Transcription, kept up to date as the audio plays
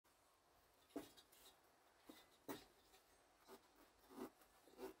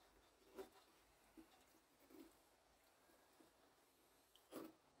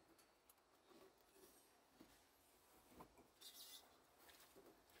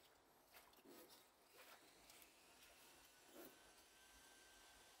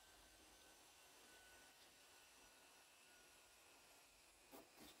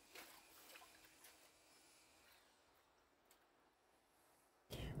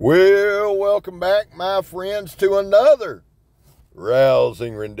Well, welcome back, my friends, to another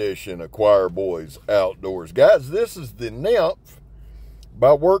rousing rendition of Choir Boys Outdoors. Guys, this is the Nymph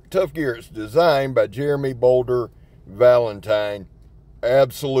by Work Tough Gear. It's designed by Jeremy Boulder Valentine.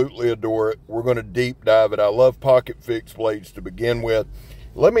 Absolutely adore it. We're going to deep dive it. I love pocket fixed blades to begin with.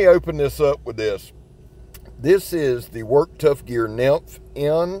 Let me open this up with this. This is the Work Tough Gear Nymph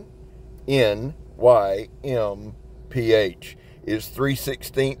NYMPH. Is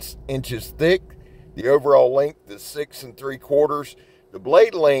 3/16 inches thick. The overall length is 6 3/4. The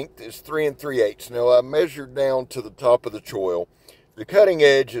blade length is 3 3/8. Now I measured down to the top of the choil. The cutting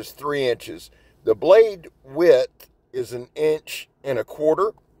edge is 3 inches. The blade width is 1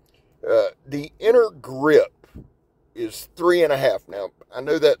 1/4 inches. The inner grip is 3 1/2. Now I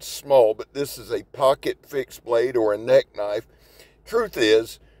know that's small, but this is a pocket fixed blade or a neck knife. Truth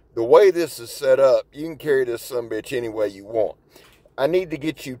is, the way this is set up, you can carry this sumbitch any way you want. I need to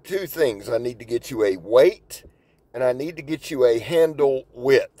get you two things. I need to get you a weight, and I need to get you a handle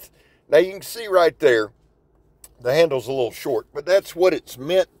width. Now, you can see right there, the handle's a little short, but that's what it's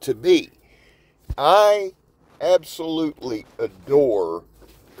meant to be. I absolutely adore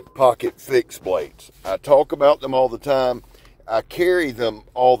pocket fixed blades. I talk about them all the time. I carry them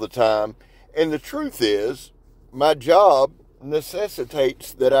all the time. And the truth is, my job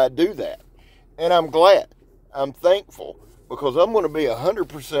necessitates that I do that. And I'm glad. I'm thankful. Because I'm going to be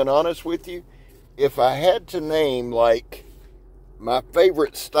 100% honest with you. If I had to name, like, my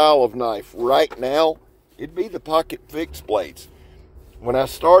favorite style of knife right now, it'd be the pocket fixed blades. When I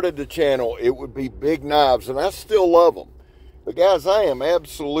started the channel, it would be big knives, and I still love them. But guys, I am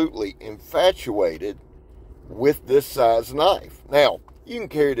absolutely infatuated with this size knife. Now, you can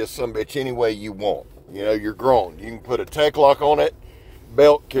carry this sumbitch any way you want. You know, you're grown. You can put a tech lock on it,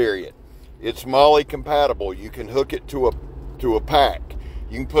 belt carry it. It's MOLLE compatible. You can hook it to a pack.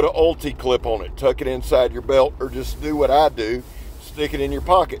 You can put an ulti clip on it, tuck it inside your belt, or just do what I do, stick it in your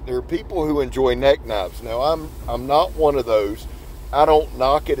pocket. There are people who enjoy neck knives. Now, I'm not one of those. I don't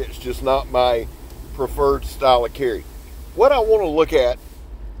knock it. It's just not my preferred style of carry. What I want to look at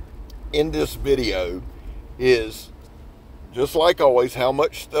in this video is, just like always, how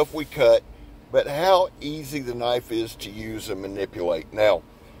much stuff we cut, but how easy the knife is to use and manipulate. Now,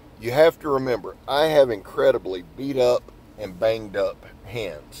 you have to remember, I have incredibly beat up and banged up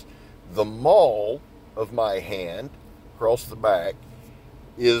hands. The maul of my hand across the back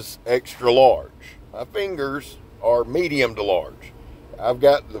is extra large. My fingers are medium to large. I've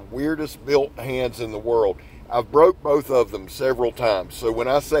got the weirdest built hands in the world. I've broke both of them several times. So when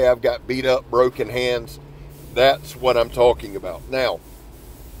I say I've got beat up, broken hands, that's what I'm talking about. Now,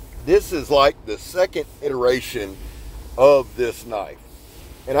 this is like the second iteration of this knife.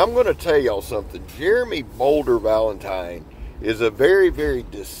 And I'm going to tell y'all something. Jeremy Boulder Valentine is a very, very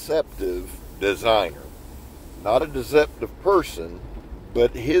deceptive designer. Not a deceptive person,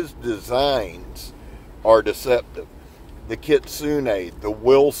 but his designs are deceptive. The Kitsune, the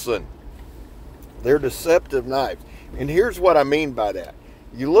Wilson, they're deceptive knives. And here's what I mean by that.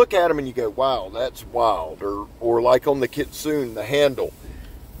 You look at them and you go, wow, that's wild. Or like on the Kitsune, the handle.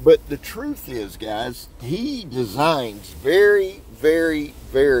 But the truth is, guys, he designs very, very,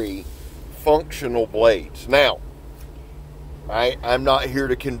 very functional blades. Now, I'm not here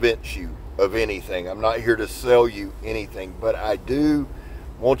to convince you of anything. I'm not here to sell you anything. But I do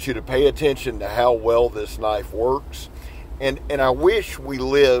want you to pay attention to how well this knife works. And I wish we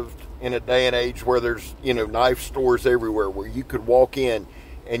lived in a day and age where there's, you know, knife stores everywhere where you could walk in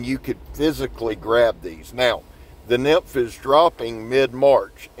and you could physically grab these. Now, the Nymph is dropping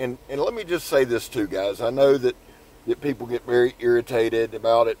mid-March. And let me just say this too, guys. I know that people get very irritated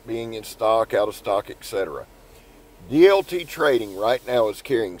about it being in stock, out of stock, etc. DLT Trading right now is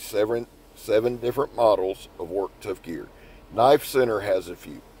carrying seven different models of Work Tough Gear. Knife Center has a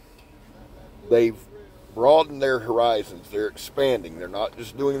few. They've broadened their horizons. They're expanding. They're not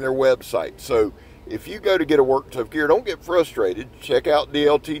just doing their website. So if you go to get a Work Tough Gear, don't get frustrated. Check out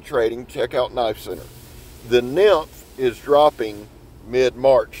DLT Trading. Check out Knife Center. The Nymph is dropping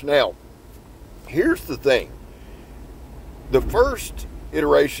mid-March. Now, here's the thing. The first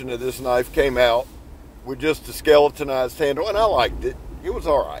iteration of this knife came out with just a skeletonized handle, and I liked it. It was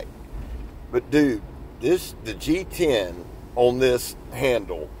all right. But, dude, the G10 on this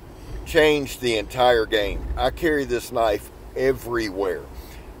handle changed the entire game. I carry this knife everywhere.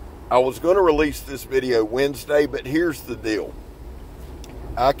 I was going to release this video Wednesday, but here's the deal.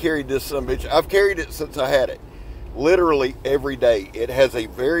 I carried this sumbitch. I've carried it since I had it. Literally every day. It has a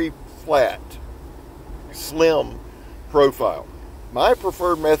very flat, slim profile. My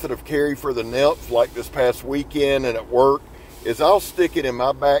preferred method of carry for the Nymph, like this past weekend and at work, is I'll stick it in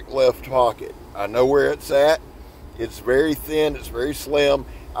my back left pocket. I know where it's at. It's very thin, it's very slim.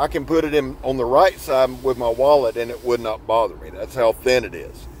 I can put it in on the right side with my wallet and it would not bother me. That's how thin it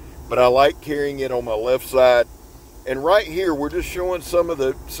is. But I like carrying it on my left side. And right here, we're just showing some of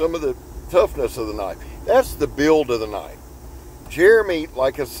the toughness of the knife. That's the build of the knife. Jeremy,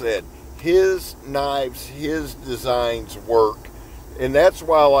 like I said, his knives, his designs work, and that's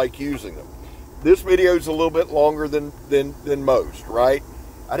why I like using them. This video is a little bit longer than most, right?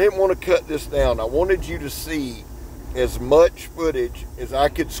 I didn't want to cut this down. I wanted you to see as much footage as I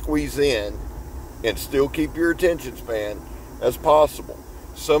could squeeze in and still keep your attention span as possible.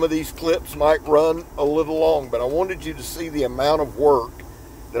 Some of these clips might run a little long, but I wanted you to see the amount of work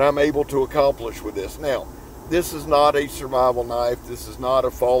that I'm able to accomplish with this. Now, this is not a survival knife. This is not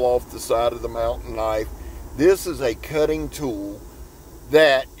a fall off the side of the mountain knife. This is a cutting tool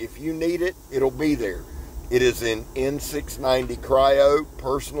that if you need it, it'll be there. It is in N690 cryo.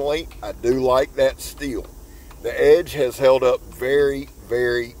 Personally, I do like that steel. The edge has held up very,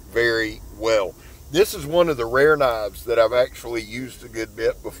 very, very well. This is one of the rare knives that I've actually used a good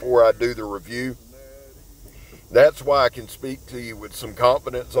bit before I do the review. That's why I can speak to you with some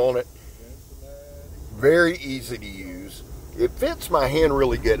confidence on it. Very easy to use. It fits my hand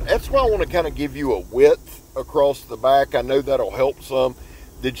really good. That's why I want to kind of give you a width across the back. I know that'll help some.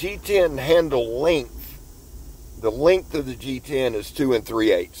 The G10 handle length, the length of the G10 is 2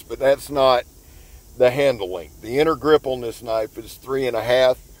 3/8, but that's not the handle length. The inner grip on this knife is 3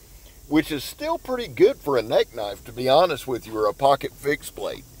 1/2, which is still pretty good for a neck knife, to be honest with you, or a pocket fixed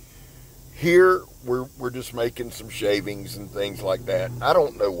blade. Here, we're just making some shavings and things like that. I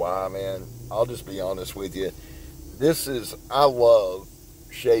don't know why, man. I'll just be honest with you. I love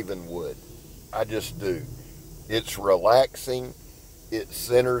shaving wood. I just do. It's relaxing. It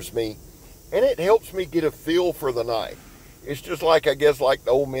centers me. And it helps me get a feel for the knife. It's just like, I guess, like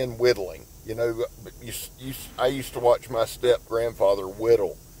the old men whittling. You know, I used to watch my step-grandfather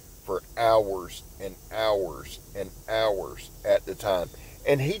whittle for hours and hours and hours at the time.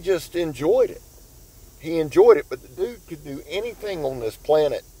 And he just enjoyed it. He enjoyed it, but the dude could do anything on this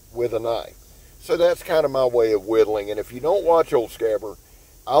planet with a knife. So that's kind of my way of whittling. And if you don't watch Old Scabber,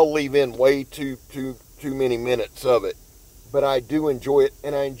 I'll leave in way too many minutes of it. But I do enjoy it,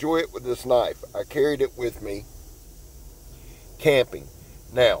 and I enjoy it with this knife. I carried it with me camping.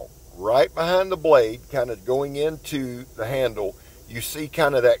 Now, right behind the blade, kind of going into the handle, you see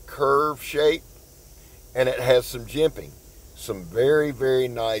kind of that curve shape, and it has some jimping. Some very, very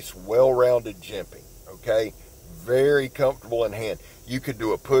nice, well-rounded jimping, okay? Very comfortable in hand. You could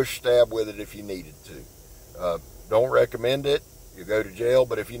do a push stab with it if you needed to. Don't recommend it. You go to jail,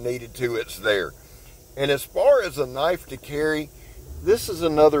 but if you needed to, it's there. And as far as a knife to carry, this is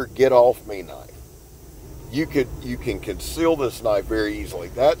another get-off-me knife. You can conceal this knife very easily.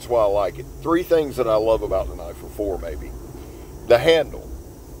 That's why I like it. 3 things that I love about the knife, or 4 maybe. The handle.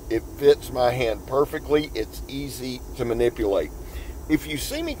 It fits my hand perfectly. It's easy to manipulate. If you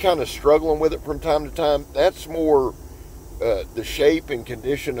see me kind of struggling with it from time to time, that's more the shape and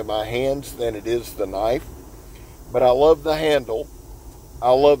condition of my hands than it is the knife. But I love the handle.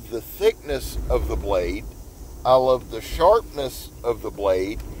 I love the thickness of the blade. I love the sharpness of the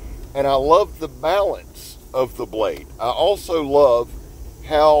blade. And I love the balance of the blade. I also love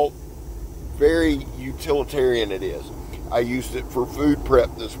how very utilitarian it is. I used it for food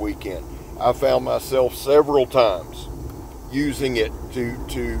prep this weekend. I found myself several times using it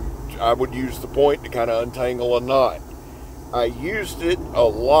I would use the point to kind of untangle a knot. I used it a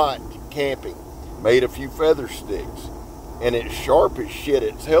lot camping. Made a few feather sticks. And it's sharp as shit.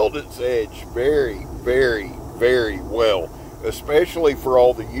 It's held its edge very, very, very well. Especially for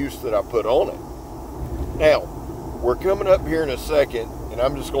all the use that I put on it. Now, we're coming up here in a second, and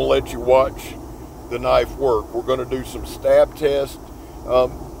I'm just going to let you watch the knife work. We're going to do some stab tests.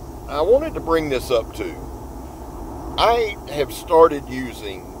 I wanted to bring this up too. I have started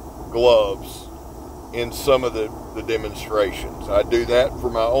using gloves in some of the demonstrations. I do that for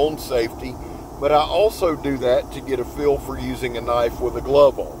my own safety, but I also do that to get a feel for using a knife with a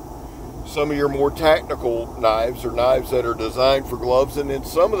glove on. Some of your more tactical knives are knives that are designed for gloves, and then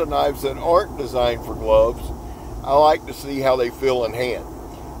some of the knives that aren't designed for gloves, I like to see how they feel in hand.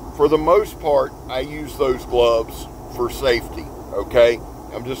 For the most part, I use those gloves for safety, okay?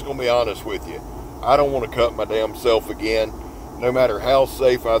 I'm just going to be honest with you. I don't want to cut my damn self again. No matter how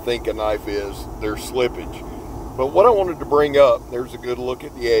safe I think a knife is, there's slippage. But what I wanted to bring up, there's a good look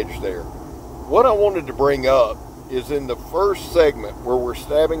at the edge there. What I wanted to bring up is in the first segment where we're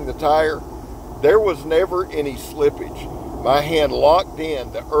stabbing the tire, there was never any slippage. My hand locked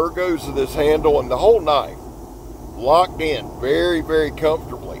in, the ergos of this handle and the whole knife locked in very, very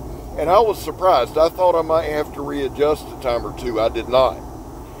comfortably. And I was surprised. I thought I might have to readjust a time or two. I did not.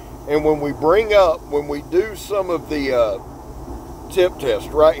 And when we do some of the tip test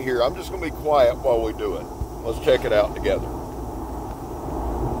right here, I'm just going to be quiet while we do it. Let's check it out together.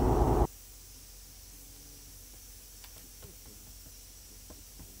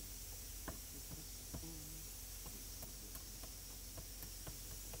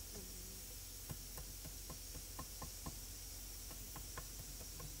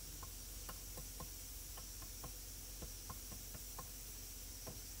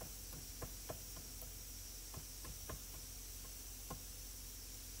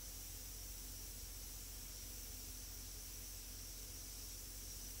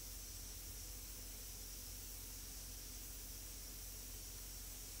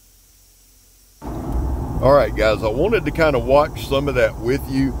 All right, guys, I wanted to kind of watch some of that with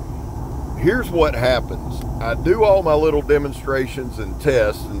you. Here's what happens. I do all my little demonstrations and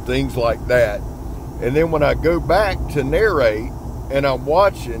tests and things like that. And then when I go back to narrate and I'm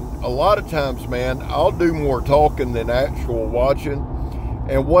watching, a lot of times, man, I'll do more talking than actual watching.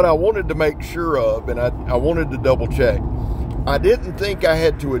 And what I wanted to make sure of, and I wanted to double check, I didn't think I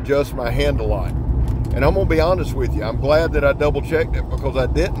had to adjust my hand a lot. And I'm going to be honest with you, I'm glad that I double checked it because I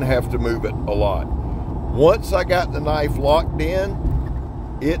didn't have to move it a lot. Once I got the knife locked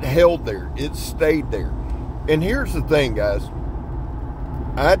in, it held there. It stayed there. And here's the thing, guys.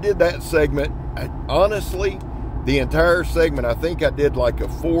 I did that segment, honestly, the entire segment, I think I did like a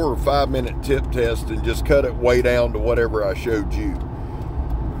 4 or 5 minute tip test and just cut it way down to whatever I showed you.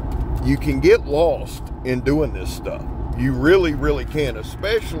 You can get lost in doing this stuff. You really, really can,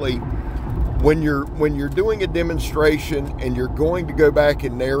 especially when you're doing a demonstration and you're going to go back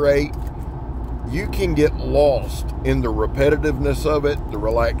and narrate. You can get lost in the repetitiveness of it, the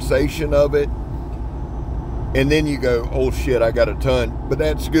relaxation of it, and then you go, oh shit, I got a ton. But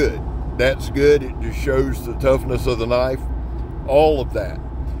that's good. That's good. It just shows the toughness of the knife, all of that.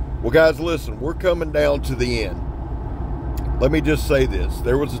 Well, guys, listen, we're coming down to the end. Let me just say this.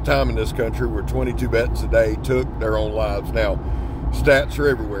 There was a time in this country where 22 vets a day took their own lives. Now, stats are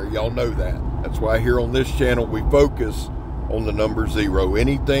everywhere. Y'all know that. That's why here on this channel, we focus on the number 0.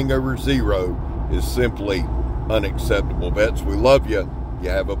 Anything over 0 is simply unacceptable. Vets, we love you. You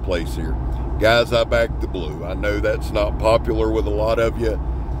have a place here. Guys, I back the blue. I know that's not popular with a lot of you,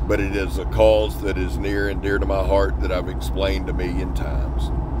 but it is a cause that is near and dear to my heart that I've explained a million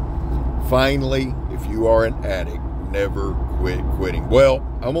times. Finally, if you are an addict, never quit quitting. Well,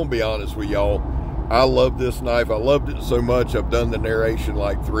 I'm going to be honest with y'all. I love this knife. I loved it so much, I've done the narration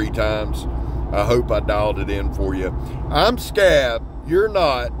like 3 times. I hope I dialed it in for you. I'm Scab. You're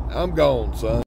not. I'm gone, son.